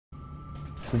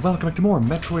Welcome back to more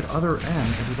Metroid Other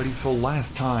End, everybody. So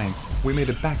last time, we made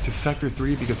it back to Sector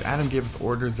 3 because Adam gave us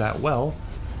orders that, well,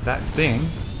 that thing,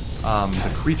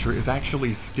 the creature, is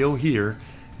actually still here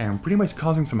and pretty much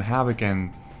causing some havoc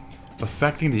and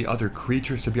affecting the other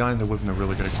creatures. To be honest, it wasn't a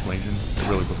really good explanation. It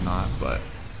really was not, but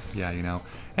yeah, you know.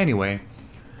 Anyway,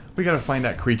 we gotta find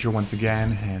that creature once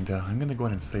again, and I'm gonna go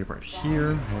ahead and save right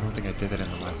here. I don't think I did that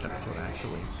in the last episode,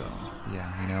 actually, so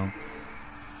yeah, you know.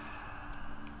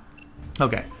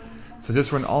 Okay, so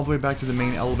just run all the way back to the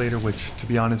main elevator, which, to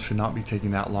be honest, should not be taking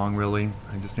that long, really.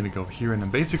 I just need to go here and then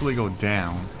basically go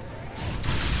down.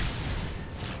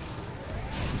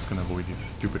 I'm just gonna avoid these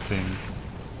stupid things.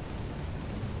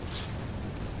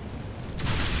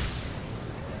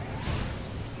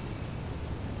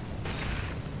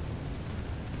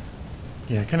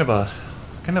 Yeah, kind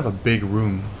of a big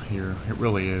room here. It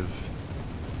really is.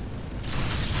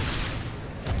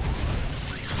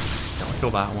 Kill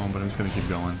that one, but I'm just gonna keep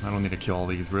going. I don't need to kill all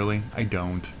these, really. I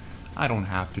don't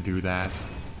have to do that.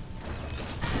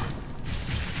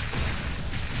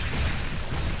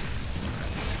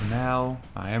 So now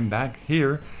I am back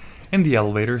here in the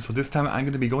elevator, so this time I'm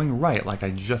gonna be going right, like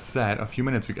I just said a few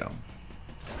minutes ago.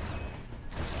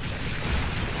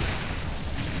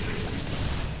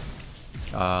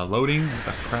 Loading? What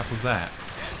the crap was that?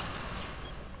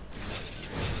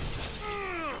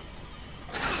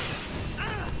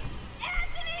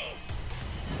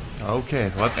 Okay,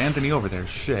 so that's Anthony over there.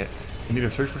 Shit. You need to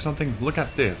search for something? Look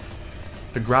at this.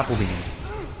 The grapple beam.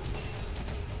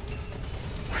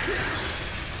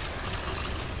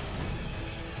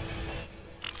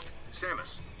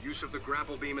 Samus, use of the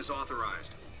grapple beam is authorized.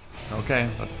 Okay,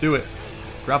 let's do it.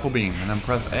 Grapple beam, and then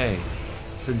press A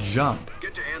to jump.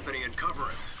 Get to Anthony and cover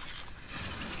it.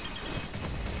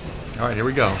 Alright, here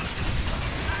we go.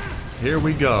 Here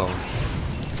we go.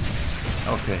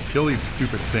 Okay, kill these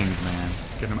stupid things, man.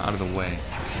 Get them out of the way.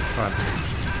 Alright,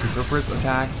 prepare for its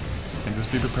attacks, and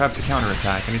just be prepared to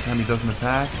counterattack. Anytime he doesn't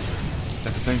attack,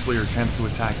 that's essentially your chance to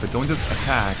attack. But don't just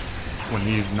attack when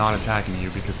he's not attacking you,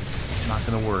 because it's not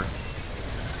going to work.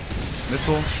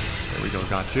 Missile. There we go,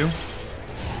 got you.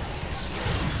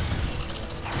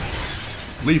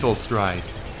 Lethal strike.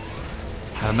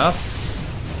 Had enough?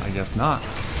 I guess not.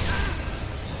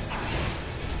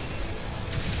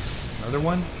 Another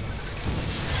one?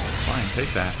 Fine,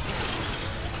 take that.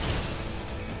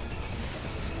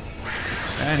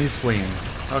 And he's fleeing.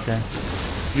 Okay.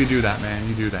 You do that, man.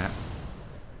 You do that.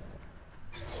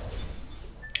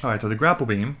 Alright, so the grapple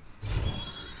beam.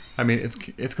 I mean,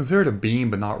 it's considered a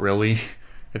beam, but not really.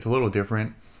 It's a little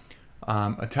different.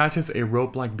 Attaches a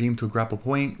rope-like beam to a grapple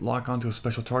point, lock onto a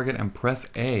special target, and press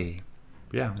A.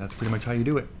 Yeah, that's pretty much how you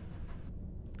do it.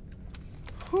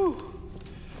 Whew.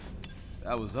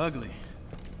 That was ugly.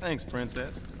 Thanks,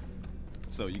 Princess.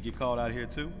 So, you get called out here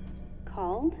too?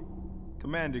 Called?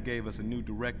 Commander gave us a new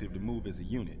directive to move as a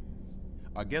unit.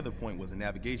 Our gather point was a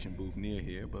navigation booth near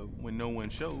here, but when no one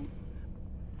showed,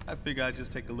 I figured I'd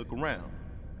just take a look around.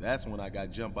 That's when I got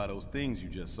jumped by those things you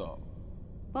just saw.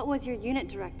 What was your unit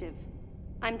directive?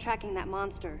 I'm tracking that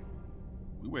monster.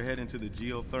 We were heading to the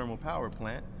geothermal power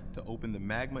plant to open the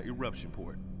magma eruption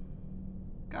port.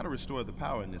 Gotta restore the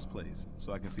power in this place,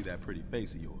 so I can see that pretty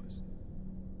face of yours.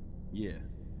 Yeah,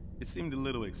 it seemed a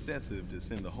little excessive to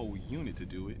send the whole unit to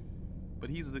do it, but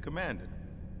he's the commander.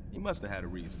 He must have had a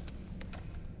reason.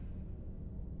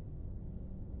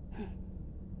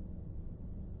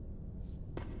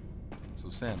 So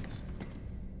Samus,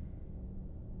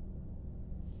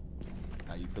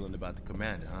 how you feeling about the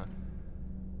commander, huh?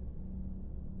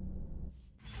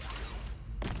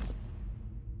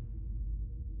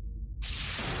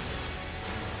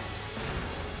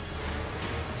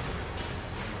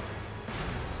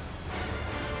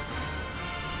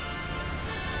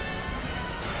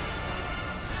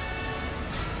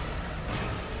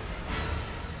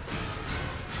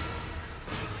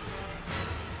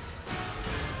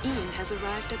 Has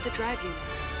arrived at the drive unit.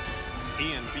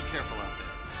 Ian, be careful out there.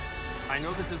 I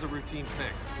know this is a routine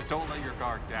fix, but don't let your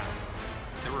guard down.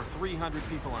 There were 300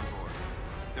 people on board.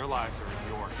 Their lives are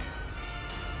in your hands.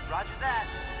 Roger that.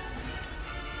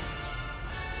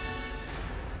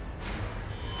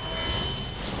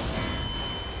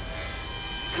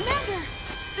 Commander!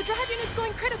 The drive unit's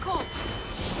going critical!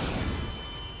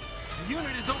 The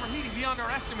unit is overheating beyond our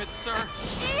estimates, sir.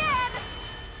 Ian!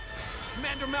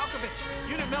 Commander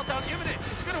Malkovich, unit meltdown imminent.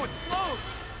 It's going to explode.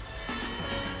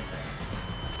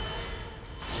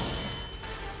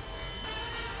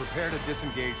 Prepare to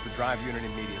disengage the drive unit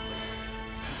immediately.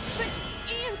 But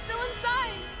Ian's still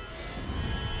inside.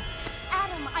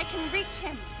 Adam, I can reach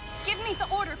him. Give me the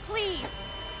order, please.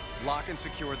 Lock and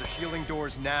secure the shielding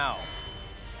doors now.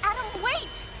 Adam,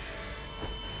 wait!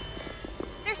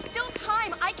 There's still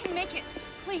time. I can make it.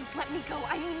 Please, let me go.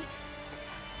 I mean,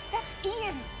 that's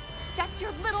Ian. That's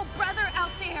your little brother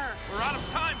out there. We're out of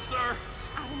time, sir.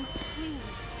 Adam,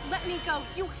 please, let me go.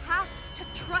 You have to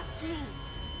trust me.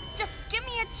 Just give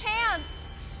me a chance.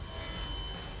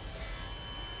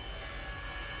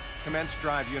 Commence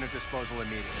drive unit disposal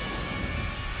immediately.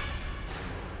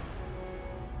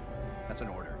 That's an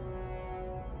order.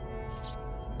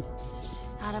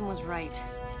 Adam was right.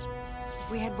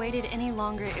 If we had waited any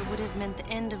longer, it would have meant the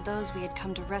end of those we had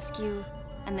come to rescue,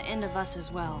 and the end of us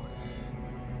as well.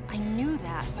 I knew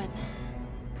that, but...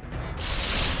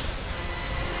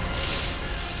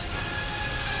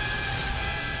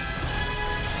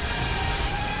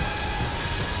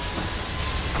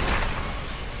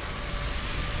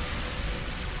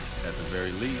 At the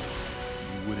very least,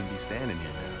 you wouldn't be standing here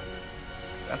now.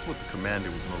 That's what the commander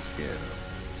was most scared of.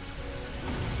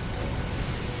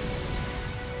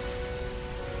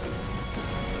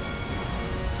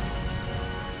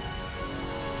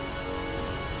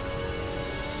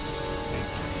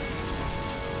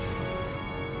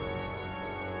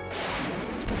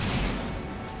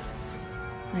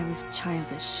 I was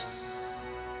childish.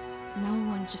 No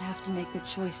one should have to make the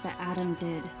choice that Adam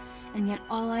did, and yet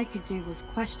all I could do was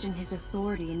question his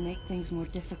authority and make things more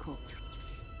difficult.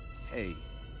 Hey,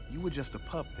 you were just a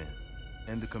pup then,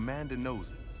 and the commander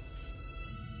knows it.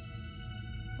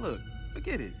 Look,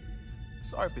 forget it.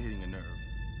 Sorry for hitting a nerve.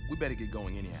 We better get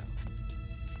going anyhow.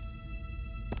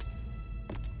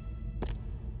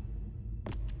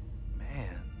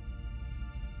 Man,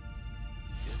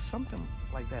 if something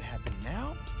like that happened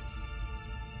now?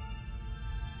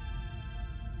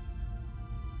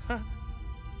 Huh.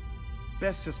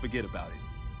 Best just forget about it.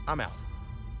 I'm out.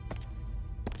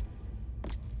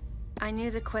 I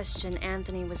knew the question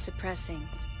Anthony was suppressing,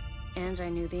 and I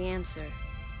knew the answer.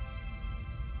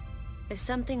 If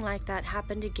something like that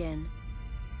happened again,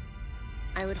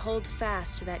 I would hold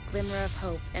fast to that glimmer of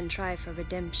hope and try for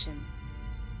redemption.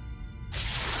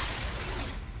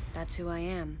 That's who I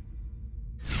am.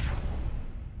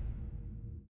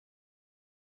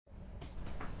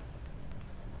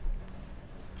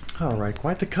 Alright,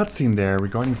 quite the cutscene there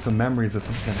regarding some memories of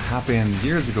something that happened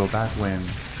years ago back when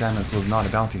Samus was not a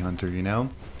bounty hunter, you know?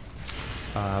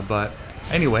 But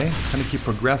anyway, gonna keep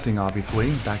progressing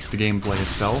obviously, back to the gameplay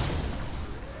itself.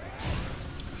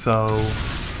 So,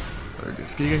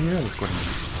 is Giga here? Let's go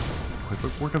ahead and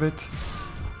quick work of it.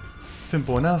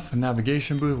 Simple enough, a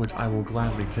navigation booth, which I will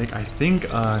gladly take. I think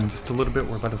in just a little bit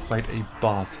we're about to fight a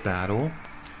boss battle,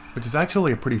 which is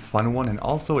actually a pretty fun one and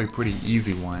also a pretty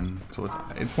easy one. So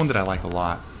it's one that I like a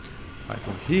lot. Alright,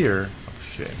 so here, oh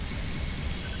shit.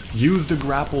 Use the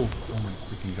grapple. Oh my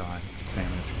freaking god,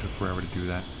 Samus, it took forever to do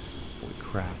that. Holy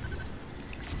crap.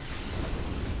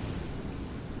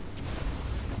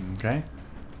 Okay.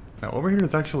 Now over here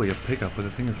is actually a pickup, but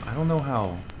the thing is, I don't know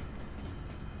how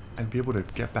I'd be able to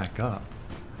get back up.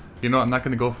 You know, I'm not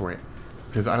gonna go for it,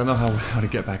 because I don't know how to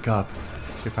get back up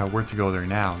if I were to go there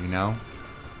now, you know?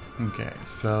 Okay,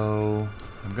 so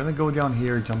I'm gonna go down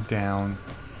here, jump down.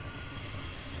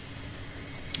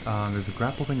 There's a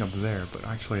grapple thing up there, but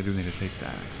actually I do need to take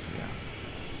that. Yeah.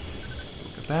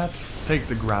 Look at that. Take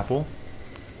the grapple.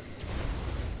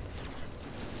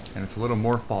 And it's a little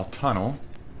morph ball tunnel.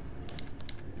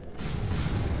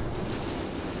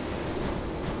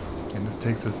 And this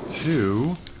takes us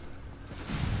to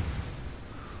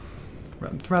a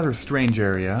rather strange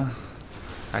area.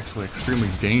 Actually extremely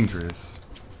dangerous.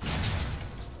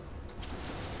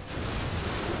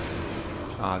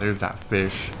 Ah, there's that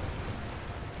fish.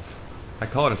 I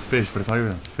call it a fish, but it's not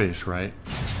even a fish, right?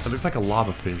 It looks like a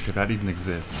lava fish, if that even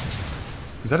exists.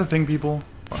 Is that a thing, people?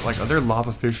 Like, are there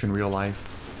lava fish in real life?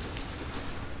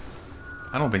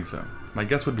 I don't think so. My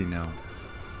guess would be no.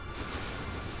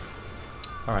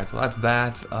 Alright, so that's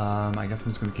that. I guess I'm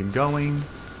just gonna keep going.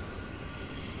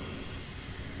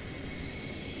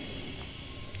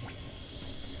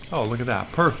 Oh, look at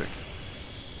that. Perfect.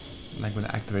 And I'm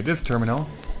gonna activate this terminal.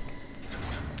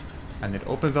 And it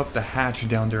opens up the hatch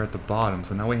down there at the bottom,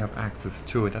 so now we have access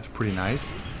to it. That's pretty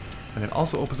nice. And it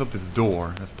also opens up this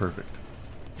door. That's perfect.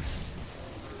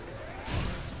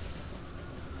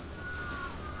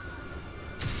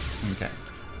 Okay.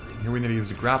 Here we need to use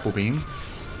the grapple beam.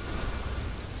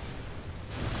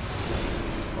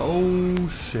 Oh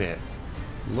shit.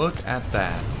 Look at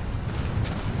that.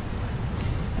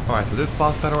 Alright, so this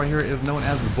boss battle right here is known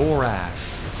as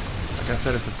Vorash. Like I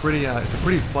said, it's a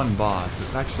pretty fun boss.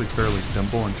 It's actually fairly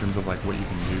simple in terms of like what you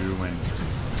can do, and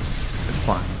it's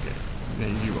fun. Okay.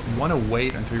 You want to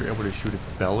wait until you're able to shoot its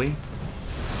belly.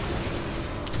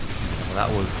 Well, that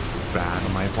was bad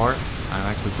on my part. I'm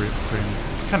actually pretty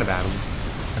kind of bad.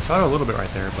 I shot it a little bit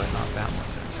right there, but not that much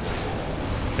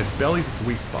actually. Its belly's its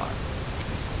weak spot.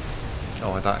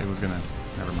 Oh, I thought it was gonna.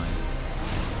 Never mind.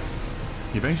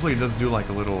 Eventually, it does do like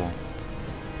a little.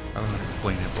 I don't know how to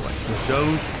explain it, but like it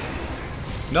shows.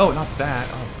 No, not that.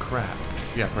 Oh crap.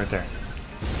 Yeah, it's right there.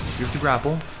 Use the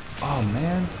grapple. Oh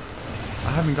man,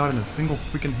 I haven't gotten a single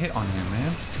freaking hit on him,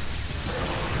 man.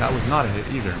 That was not a hit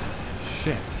either.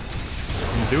 Shit.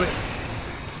 Can you do it?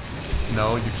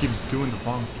 No, you keep doing the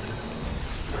wrong.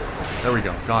 There we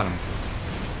go. Got him.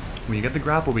 When you get the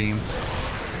grapple beam,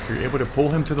 you're able to pull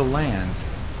him to the land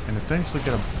and essentially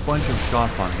get a bunch of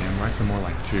shots on him, or actually more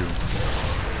like 2. Yeah,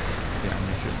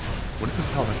 me too. What is his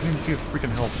health? I can't even see his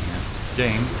freaking health in here.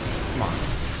 Game. Come on.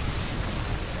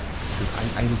 Dude,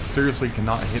 I seriously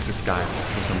cannot hit this guy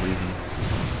for some reason.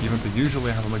 Even though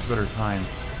usually I have a much better time.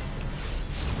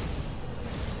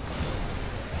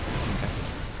 Okay.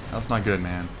 That's not good,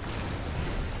 man.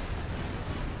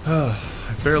 I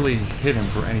barely hit him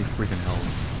for any freaking health.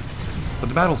 But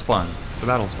the battle's fun. The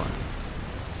battle's fun.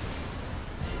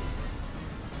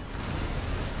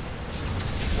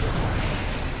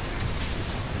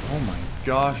 Oh my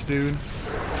gosh, dude.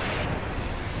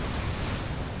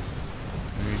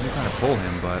 I mean, you can kind of pull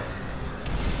him, but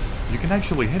you can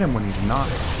actually hit him when he's not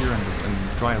here in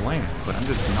dry land. But I'm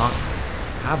just not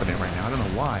having it right now. I don't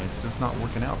know why. It's just not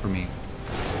working out for me.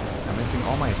 I'm missing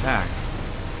all my attacks.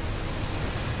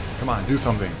 Come on, do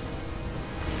something.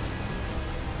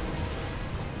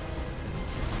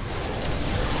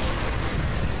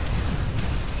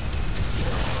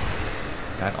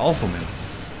 That also missed.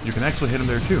 You can actually hit him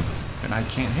there too. And I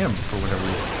can't hit him for whatever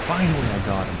reason. Finally I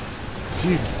got him.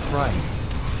 Jesus Christ.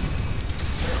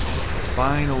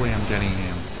 Finally I'm getting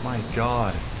him. My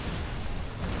god.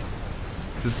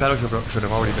 This battle should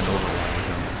have already been over a while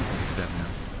ago. He's dead now.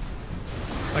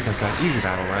 Like I said, easy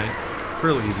battle, right?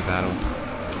 Fairly easy battle.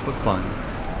 But fun.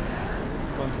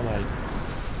 Fun to like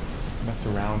mess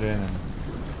around in and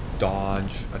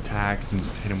dodge attacks and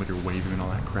just hit him with your wave and all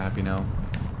that crap, you know?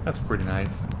 That's pretty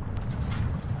nice.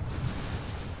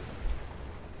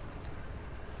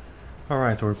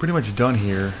 Alright, so we're pretty much done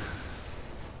here.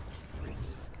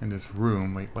 In this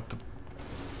room. Wait, what the...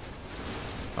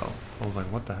 Oh, I was like,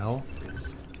 what the hell?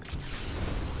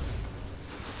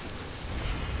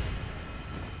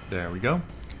 There we go.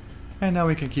 And now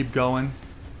we can keep going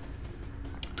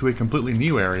to a completely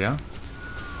new area.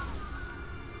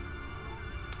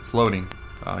 It's loading.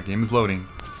 Game is loading.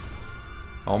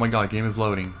 Oh my god, game is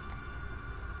loading.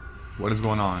 What is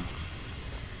going on?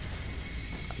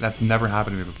 That's never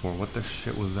happened to me before. What the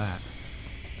shit was that?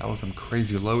 That was some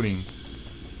crazy loading.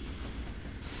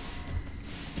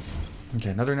 Okay,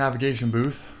 another navigation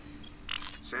booth.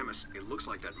 Samus, it looks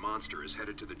like that monster is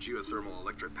headed to the geothermal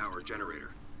electric power generator.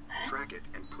 Track it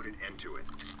and put an end to it.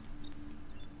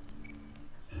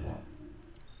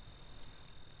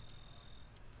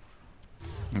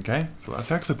 Okay, so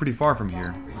that's actually pretty far from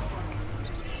here.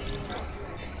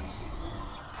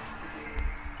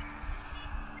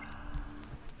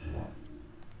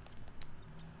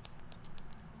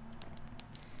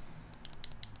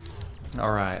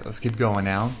 Alright, let's keep going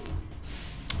now.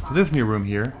 So this new room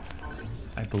here,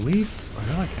 I believe, are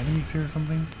there like enemies here or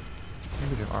something?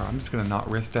 Maybe there are. I'm just gonna not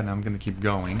risk that and I'm gonna keep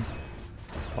going.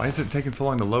 Why is it taking so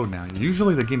long to load now?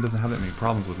 Usually the game doesn't have that many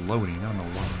problems with loading. I don't know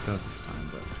why it does this time,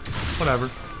 but whatever.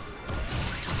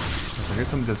 So here's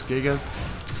some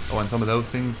Disgigas. Oh, and some of those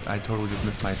things, I totally just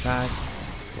missed my attack.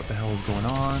 What the hell is going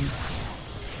on?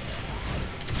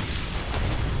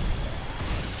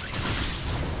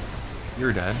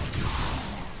 You're dead.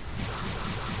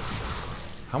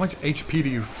 How much HP do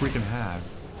you freaking have?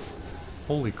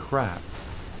 Holy crap.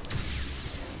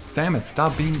 Samus,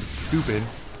 stop being stupid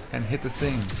and hit the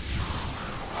thing.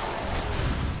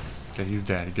 Okay, he's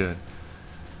dead. Good.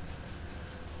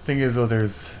 Thing is, though,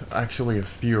 there's actually a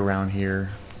few around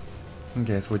here.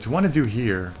 Okay, so what you want to do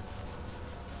here...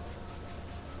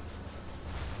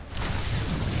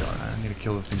 God, I need to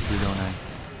kill this thing too, don't I?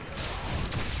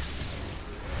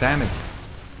 Samus,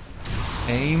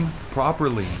 aim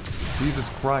properly. Jesus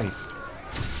Christ.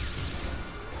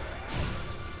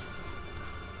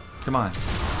 Come on.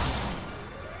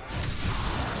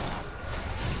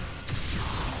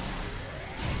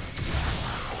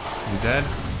 You dead?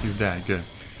 He's dead. Good.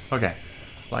 Okay.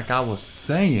 Like I was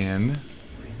saying,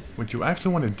 what you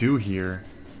actually want to do here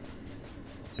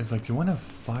is like you want to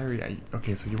fire...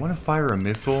 Okay, so you want to fire a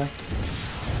missile.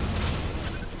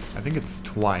 I think it's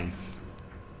twice.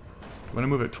 You want to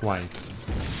move it twice.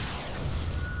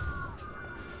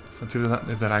 Let's see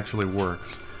if that actually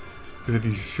works. Because if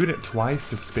you shoot it twice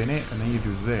to spin it, and then you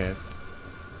do this,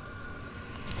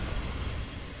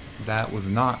 That was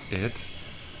not it.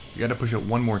 You gotta push it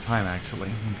one more time,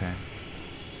 actually. Okay.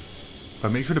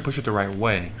 But make sure to push it the right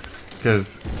way,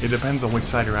 because it depends on which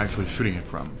side you're actually shooting it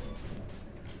from.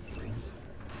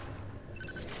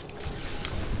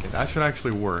 Okay, that should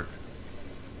actually work.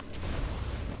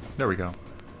 There we go.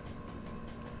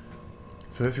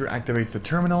 So this here activates the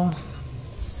terminal.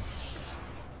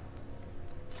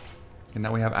 And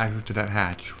now we have access to that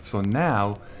hatch. So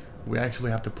now, we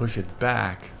actually have to push it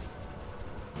back.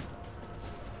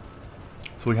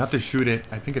 So we have to shoot it,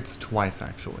 I think it's twice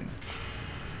actually.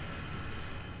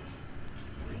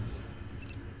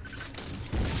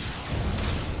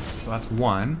 So that's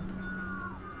one.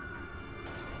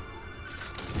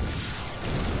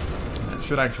 And that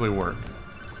should actually work.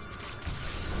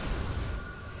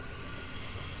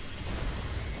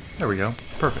 There we go.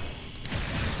 Perfect.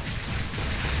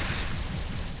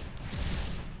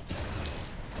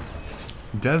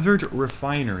 Desert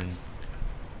Refinery.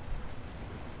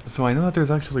 So I know that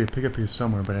there's actually a pickup here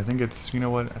somewhere, but I think it's, you know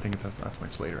what? I think that's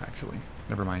much later actually.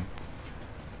 Never mind.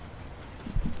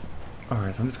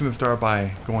 Alright, so I'm just going to start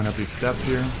by going up these steps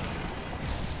here.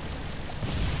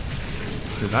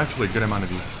 There's actually a good amount of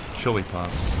these chili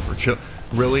puffs. Or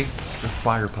really? They're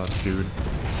fire puffs, dude.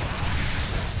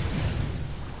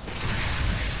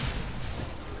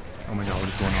 Oh my god, what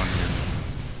is going on here?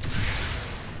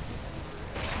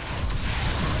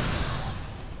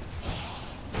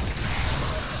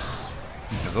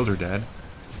 Okay, those are dead.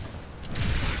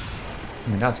 I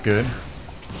mean, that's good.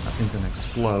 That thing's gonna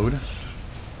explode.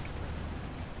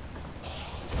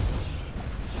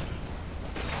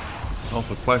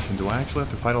 Also, question, do I actually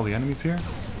have to fight all the enemies here?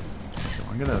 Okay,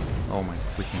 I'm gonna... Oh my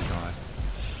freaking god.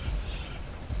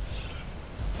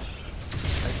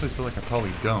 I actually feel like I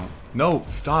probably don't. No!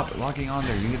 Stop locking on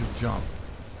there. You need to jump.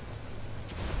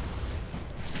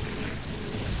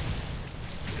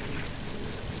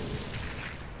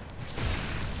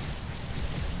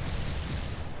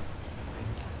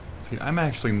 See, I'm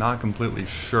actually not completely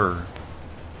sure.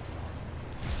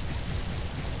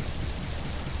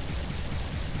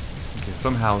 Okay,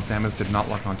 somehow Samus did not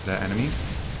lock onto that enemy.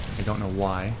 I don't know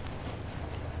why.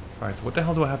 Alright, so what the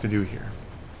hell do I have to do here?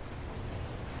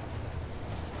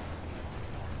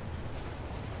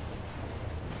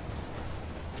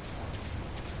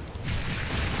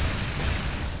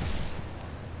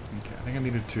 I think I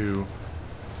needed to...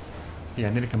 Yeah,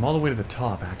 I need to come all the way to the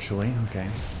top, actually. Okay.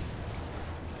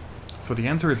 So the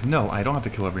answer is no, I don't have to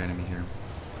kill every enemy here.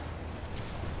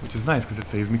 Which is nice, because it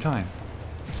saves me time.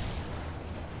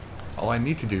 All I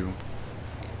need to do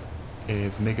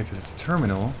is make it to this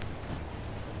terminal.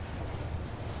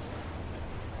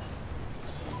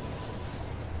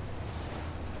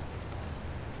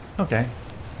 Okay.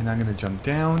 And I'm going to jump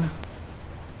down.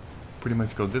 Pretty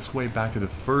much go this way back to the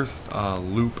first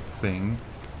loop thing.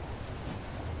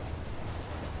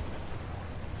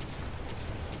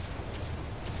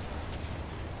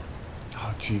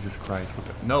 Oh, Jesus Christ. What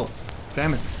the... No!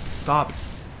 Samus! Stop!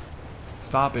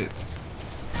 Stop it!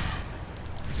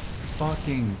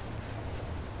 Fucking...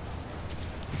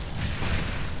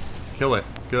 Kill it.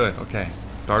 Good. Okay.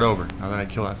 Start over. Now that I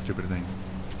kill that stupid thing.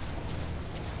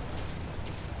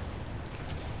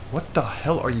 What the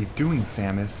hell are you doing,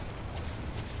 Samus?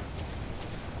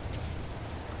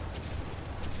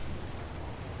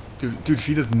 Dude,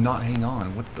 she does not hang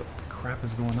on. What the crap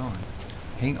is going on?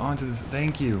 Hang on to this.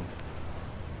 Thank you.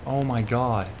 Oh my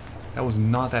god. That was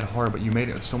not that hard, but you made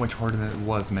it so much harder than it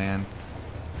was, man.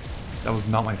 That was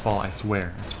not my fault, I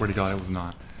swear. I swear to god it was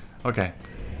not. Okay.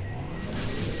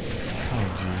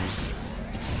 Oh, jeez.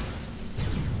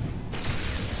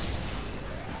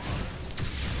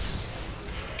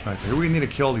 Alright, so here we need to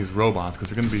kill these robots, because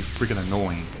they're going to be freaking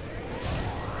annoying.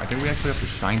 I think we actually have to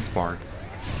Shine Spark.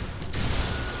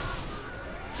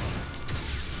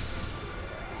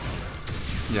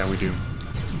 Yeah, we do.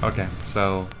 Okay,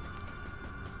 so...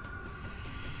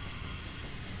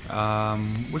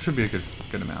 what should be a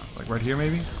good amount? Like right here,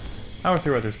 maybe? I would say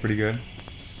right there's pretty good.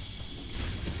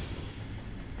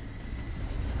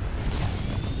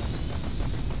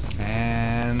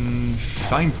 And...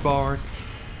 Shine Spark!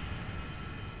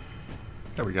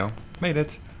 There we go. Made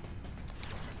it.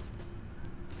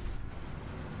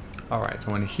 Alright,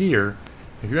 so in here,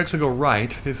 if you actually go right,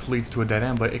 this leads to a dead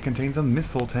end, but it contains a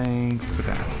missile tank. Look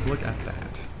at that. Look at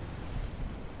that.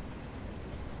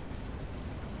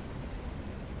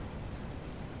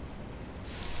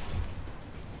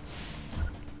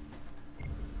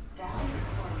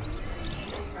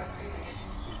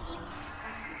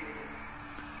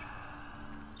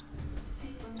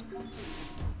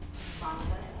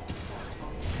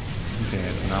 Okay,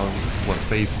 so now, what,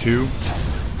 phase 2?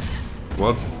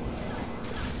 Whoops.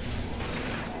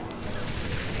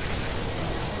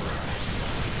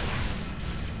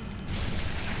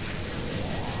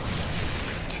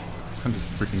 I'm just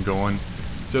freaking going.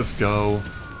 Just go.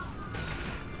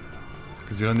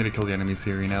 Because you don't need to kill the enemies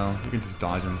here, you know? You can just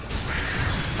dodge them.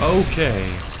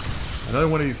 Okay. Another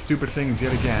one of these stupid things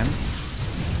yet again.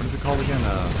 What is it called again?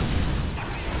 I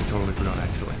totally forgot,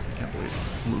 actually. I can't believe it.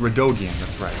 Radogian,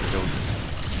 that's right, Radogian.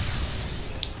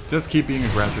 Just keep being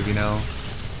aggressive, you know?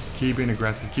 Keep being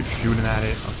aggressive, keep shooting at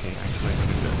it. Okay, actually, I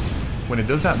think it does. When it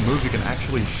does that move, you can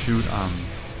actually shoot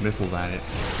missiles at it.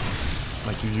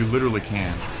 Like, you literally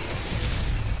can.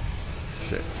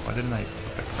 Shit, why didn't I...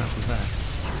 What the crap was that?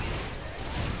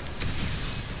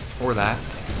 Or that.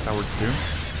 That works too.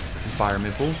 And fire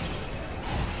missiles.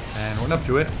 And run up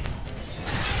to it.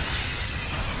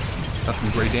 That's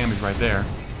some great damage right there.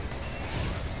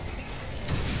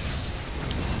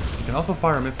 You can also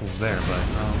fire missiles there, but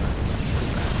that's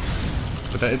pretty bad.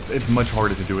 But it's much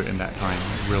harder to do it in that time.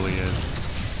 It really is.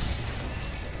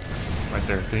 Right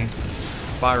there, see?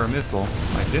 Fire a missile.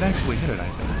 I did actually hit it, I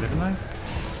think, didn't I?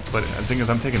 But the thing is,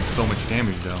 I'm taking so much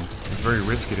damage, though. It's very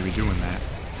risky to be doing that.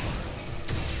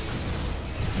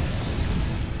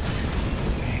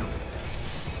 Damn.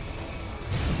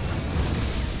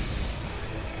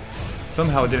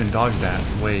 Somehow it didn't dodge that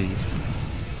wave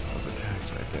of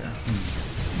attacks right there.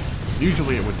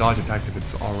 Usually it would dodge attacks if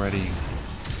it's already...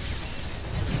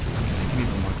 I can't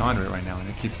even work onto it right now, and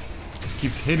it keeps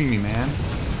hitting me, man.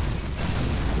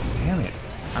 Damn it.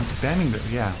 I'm spamming the...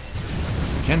 Yeah.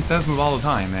 You can't sense move all the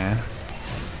time, man.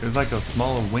 There's like a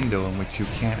smaller window in which you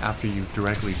can't after you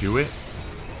directly do it.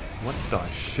 What the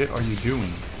shit are you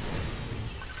doing?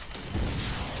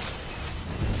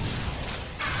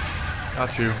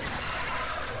 Got you.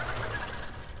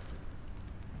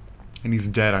 And he's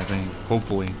dead, I think.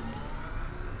 Hopefully.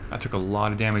 I took a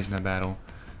lot of damage in that battle.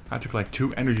 I took like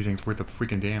 2 energy tanks worth of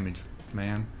freaking damage,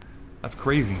 man. That's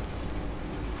crazy.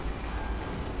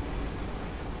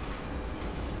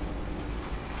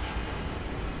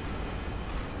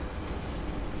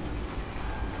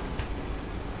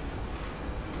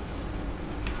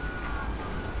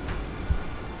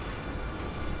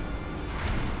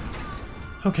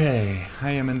 Okay,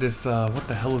 I am in this, what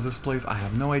the hell is this place? I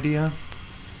have no idea.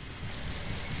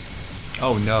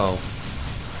 Oh no.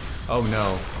 Oh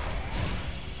no.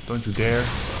 Don't you dare.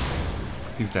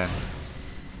 He's dead.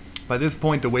 By this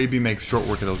point, the Wavy makes short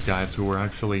work of those guys who were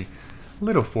actually a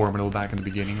little formidable back in the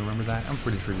beginning. Remember that? I'm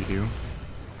pretty sure you do.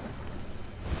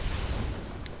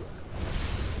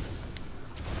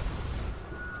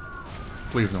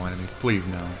 Please no enemies. Please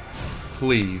no.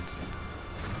 Please.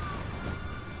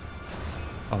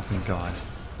 Oh, thank God.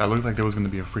 That looked like there was going to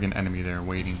be a freaking enemy there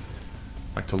waiting.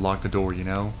 Like to lock the door, you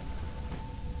know?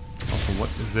 Also, what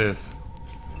is this?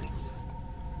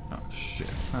 Oh, shit.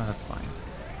 Oh, that's fine.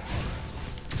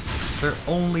 They're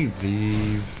only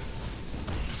these.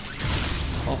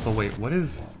 Also, wait, what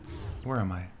is... Where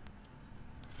am I?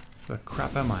 The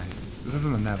crap am I? This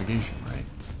isn't a navigation, right?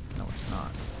 No, it's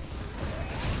not.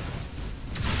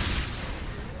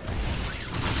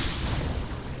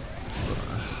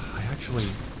 Actually,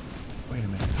 wait a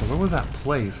minute. So where was that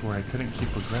place where I couldn't keep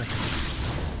progressing?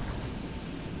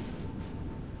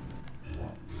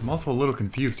 I'm also a little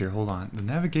confused here. Hold on. The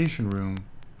navigation room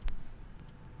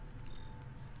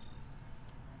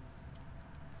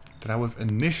that I was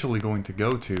initially going to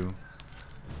go to,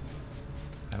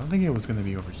 I don't think it was going to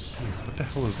be over here. What the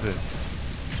hell is this?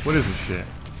 What is this shit?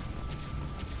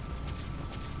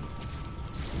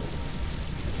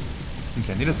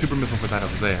 Okay, I need a super missile for that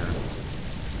over there.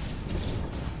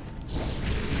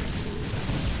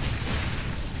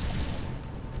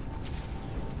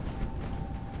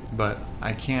 But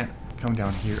I can't come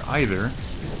down here either.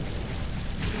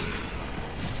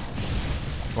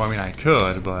 Well, I mean, I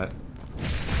could, but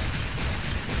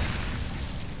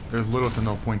there's little to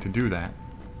no point to do that.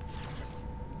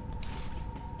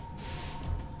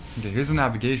 Okay, here's the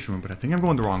navigation room, but I think I'm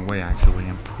going the wrong way, actually.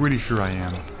 I'm pretty sure I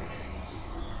am.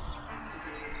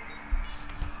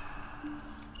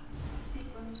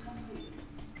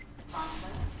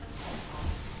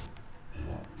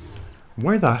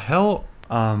 Where the hell?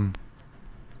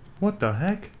 What the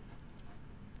heck?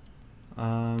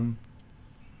 I'm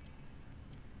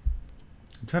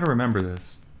trying to remember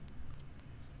this.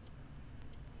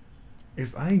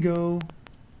 If I go...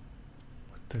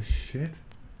 What the shit?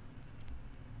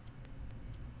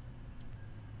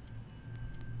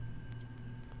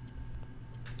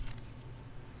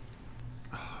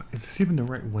 Is this even the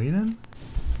right way then?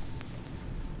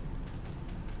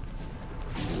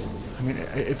 I mean,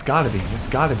 it's gotta be. It's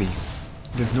gotta be.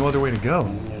 There's no other way to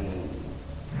go.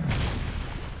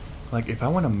 Like, if I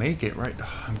want to make it, right,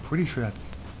 I'm pretty sure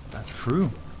that's true.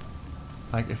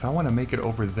 Like, if I want to make it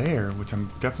over there, which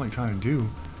I'm definitely trying to do,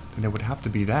 then it would have to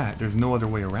be that. There's no other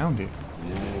way around it.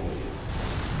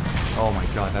 Oh my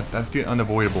god, that's the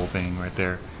unavoidable thing right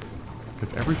there.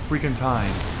 Because every freaking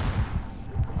time...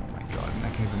 Oh my god, I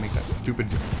can't even make that stupid...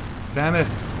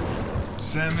 Samus!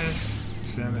 Samus!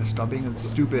 Samus, stop being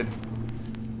stupid.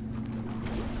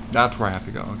 That's where I have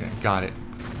to go. Okay, got it.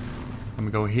 I'm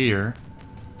gonna go here.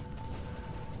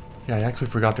 Yeah, I actually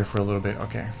forgot there for a little bit.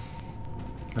 Okay.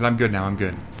 But I'm good now, I'm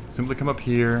good. Simply come up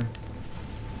here.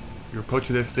 You approach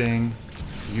this thing.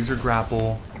 Use your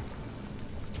grapple.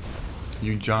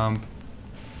 You jump.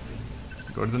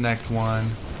 Go to the next one.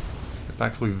 It's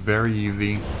actually very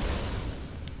easy.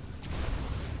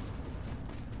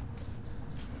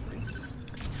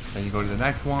 Then you go to the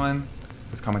next one.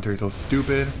 This commentary is so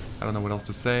stupid. I don't know what else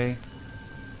to say.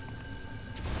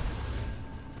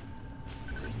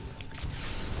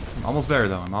 I'm almost there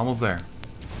though, I'm almost there.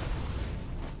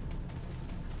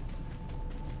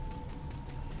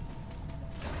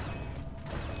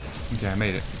 Okay, I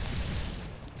made it.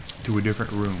 To a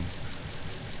different room.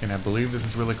 And I believe this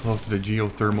is really close to the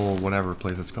geothermal whatever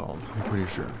place it's called. I'm pretty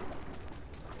sure.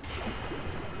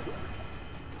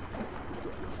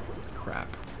 Crap.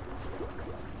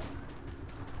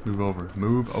 Move over.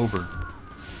 Move over.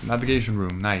 Navigation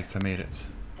room. Nice, I made it.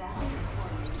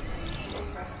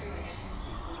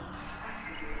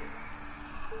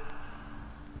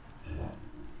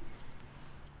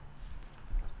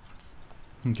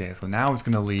 Okay, so now it's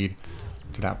going to lead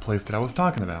to that place that I was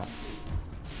talking about.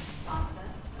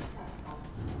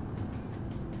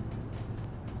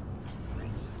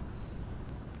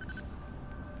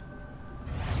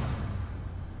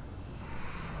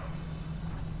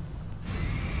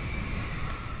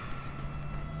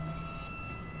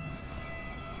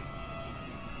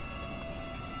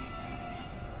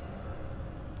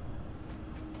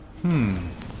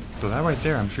 So that right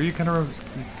there, I'm sure you kind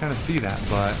of see that,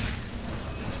 but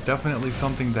it's definitely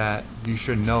something that you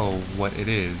should know what it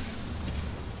is.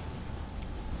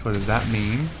 So does that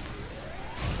mean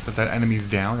that that enemy's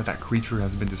down, that that creature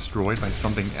has been destroyed by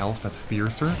something else that's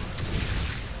fiercer?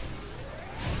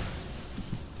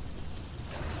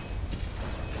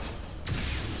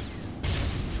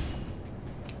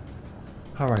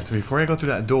 Alright, so before I go through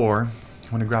that door,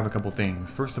 I want to grab a couple things.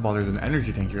 First of all, there's an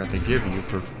energy tank here that they give you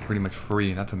for pretty much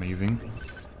free. That's amazing.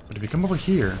 But if you come over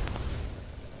here,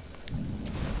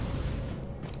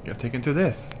 you get taken to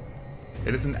this.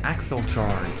 It is an axle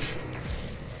charge.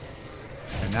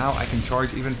 And now I can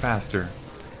charge even faster.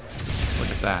 Look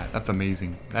at that. That's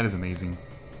amazing. That is amazing.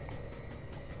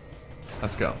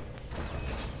 Let's go.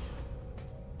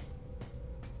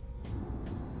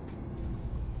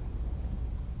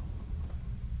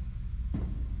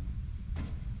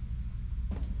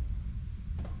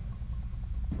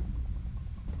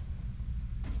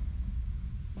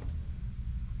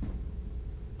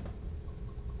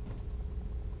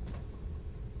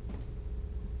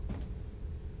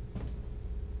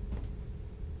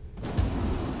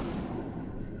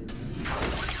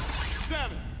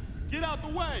 Get out the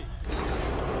way!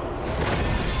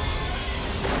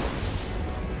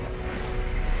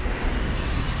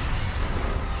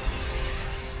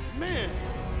 Man,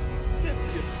 can't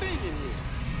see a thing in here.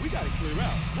 We gotta clear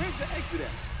out. Where's the exit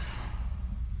at?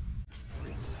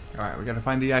 Alright, we gotta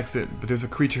find the exit, but there's a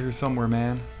creature here somewhere,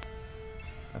 man.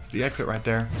 That's the exit right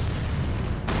there.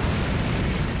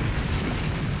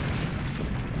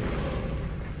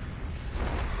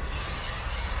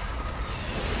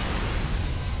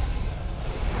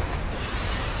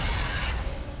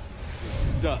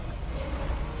 Duck.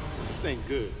 This ain't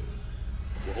good.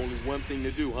 Well, only one thing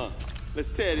to do, huh?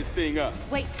 Let's tear this thing up.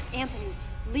 Wait, Anthony.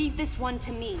 Leave this one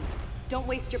to me. Don't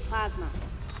waste your plasma.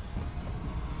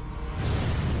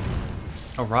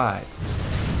 Alright.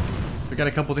 We got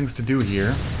a couple things to do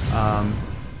here. I'm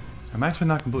actually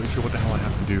not completely sure what the hell I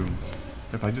have to do.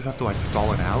 If I just have to like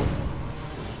stall it out.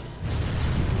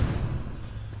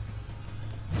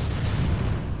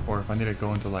 Or if I need to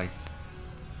go into like...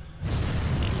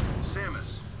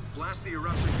 Samus, blast the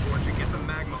eruption forge and get the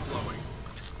magma flowing.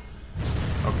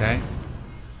 Okay.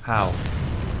 How?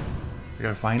 I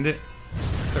gotta find it?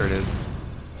 There it is.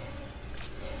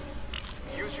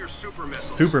 Use your super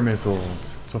missiles. Super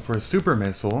missiles. So for a super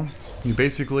missile, you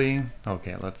basically...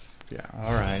 Okay, let's... Yeah,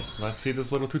 alright. Let's see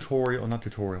this little tutorial. Not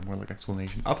tutorial, more like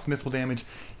explanation. Ups missile damage.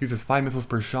 Uses 5 missiles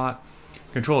per shot.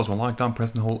 Controls when locked on,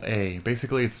 press and hold A.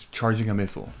 Basically, it's charging a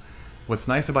missile. What's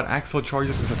nice about axle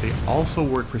charges is that they also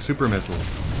work for super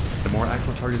missiles. The more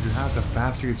axle charges you have, the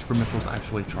faster your super missiles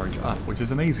actually charge up, which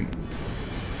is amazing.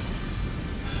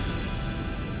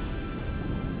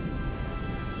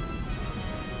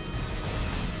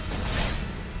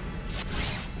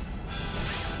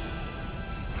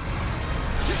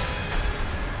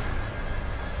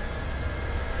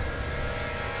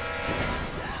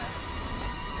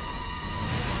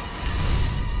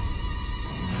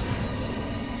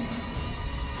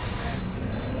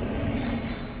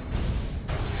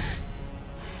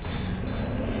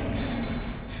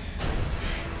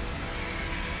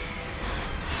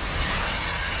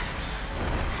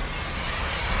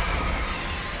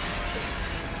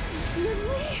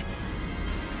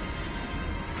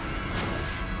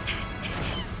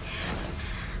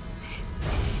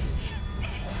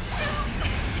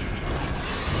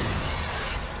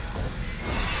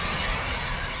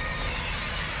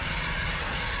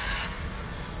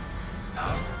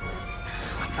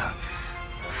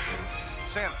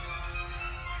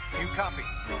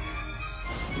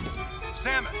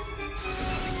 Samus!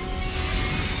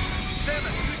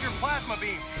 Samus, use your plasma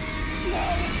beam!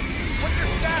 What's your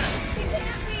status? It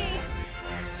can't be!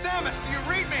 Samus, do you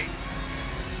read me?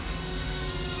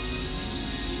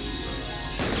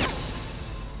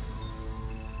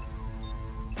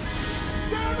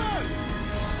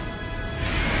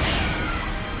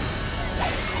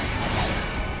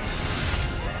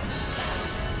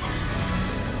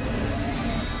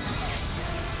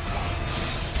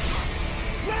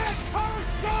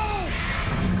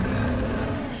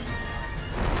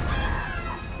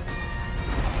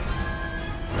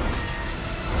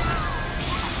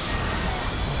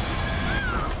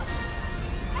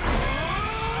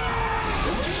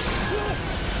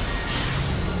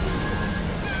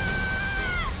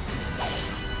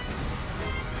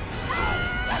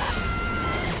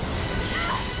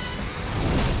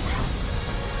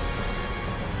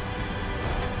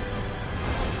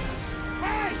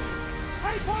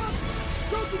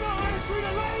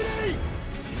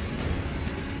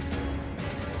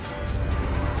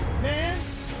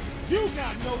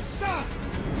 No, stop!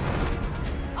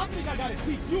 I think I gotta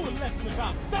teach you a lesson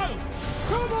about subtlety.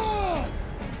 Come on!